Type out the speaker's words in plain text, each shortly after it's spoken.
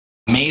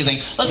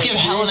amazing. Let's give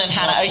Helen and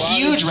Hannah a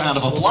huge round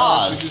of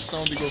applause.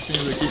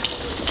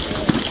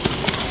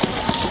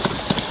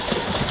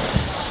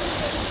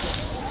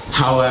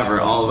 However,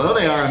 although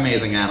they are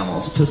amazing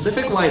animals,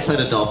 Pacific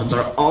white-sided dolphins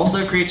are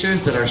also creatures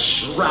that are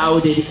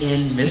shrouded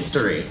in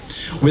mystery.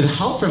 With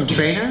help from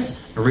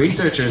trainers,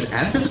 researchers,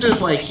 and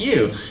visitors like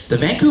you, the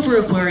Vancouver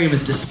Aquarium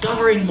is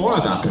discovering more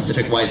about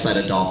Pacific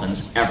white-sided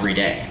dolphins every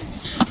day.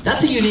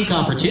 That's a unique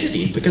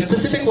opportunity because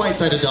Pacific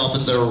white-sided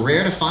dolphins are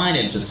rare to find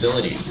in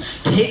facilities.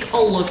 Take a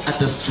look at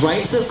the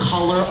stripes of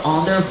color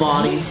on their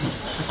bodies,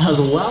 as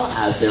well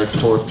as their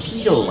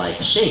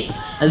torpedo-like shape,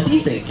 as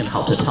these things can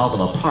help to tell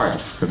them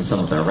apart from some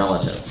of their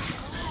relatives.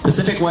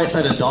 Pacific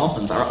white-sided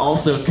dolphins are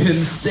also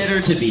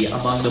considered to be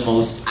among the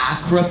most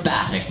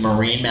acrobatic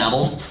marine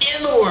mammals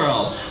in the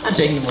world. And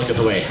taking a look at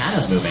the way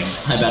Hannah's moving,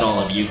 I bet all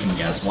of you can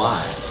guess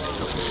why.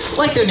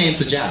 Like their name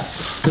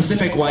suggests,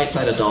 Pacific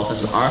white-sided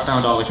dolphins are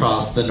found all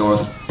across the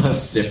North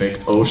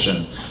Pacific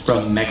Ocean,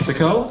 from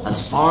Mexico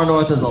as far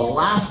north as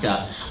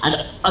Alaska,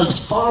 and as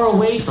far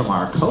away from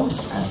our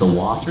coast as the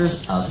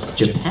waters of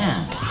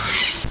Japan.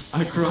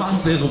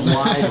 Across this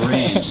wide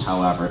range,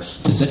 however,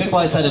 Pacific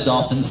white-sided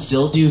dolphins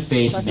still do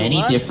face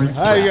many different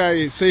threats. Hi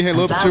guys, say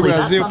hello to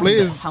Brazil,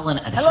 please. Helen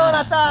and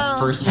Hannah have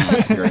first-hand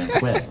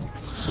experience with.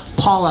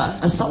 Paula,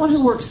 as someone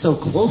who works so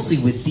closely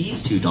with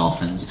these two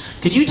dolphins,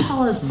 could you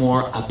tell us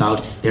more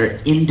about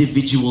their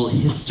individual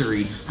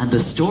history and the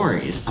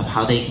stories of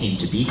how they came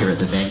to be here at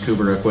the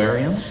Vancouver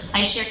Aquarium?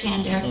 I sure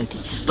can, Derek.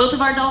 Both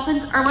of our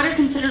dolphins are what are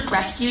considered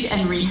rescued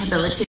and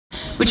rehabilitated,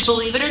 which,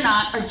 believe it or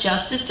not, are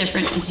just as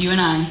different as you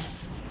and I.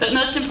 But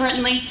most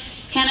importantly,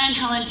 Hannah and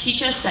Helen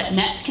teach us that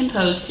nets can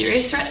pose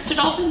serious threats to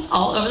dolphins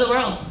all over the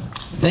world.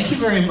 Thank you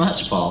very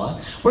much, Paula.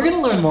 We're going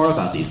to learn more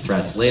about these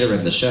threats later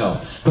in the show.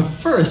 But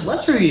first,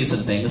 let's review some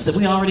things that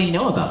we already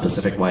know about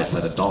Pacific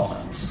white-sided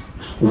dolphins.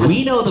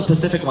 We know the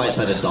Pacific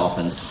white-sided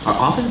dolphins are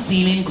often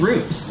seen in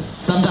groups,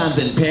 sometimes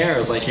in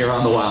pairs like here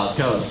on the Wild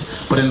Coast,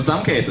 but in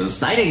some cases,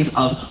 sightings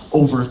of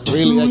over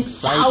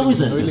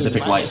 2,000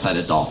 Pacific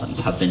white-sided dolphins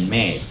have been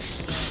made.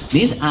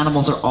 These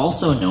animals are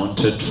also known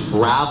to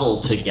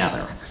travel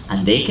together,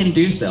 and they can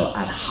do so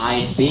at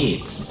high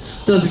speeds.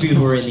 Those of you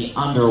who are in the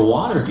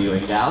underwater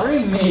viewing gallery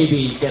may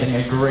be getting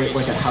a great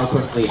look at how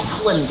quickly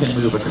Helen can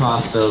move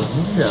across those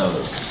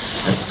windows.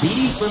 A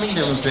speedy swimming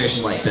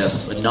demonstration like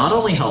this would not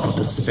only help a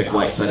Pacific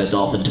white-sided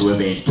dolphin to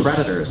evade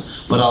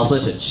predators, but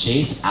also to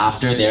chase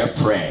after their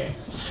prey.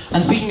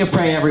 And speaking of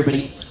prey,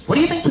 everybody, what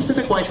do you think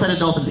Pacific white-sided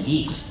dolphins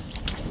eat?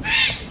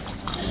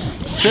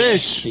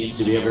 Fish! Seems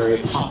to be a very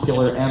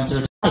popular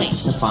answer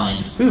to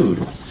find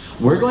food.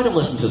 We're going to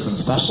listen to some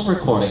special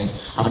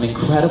recordings of an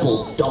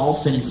incredible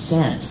dolphin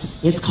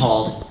sense. It's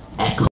called Echo.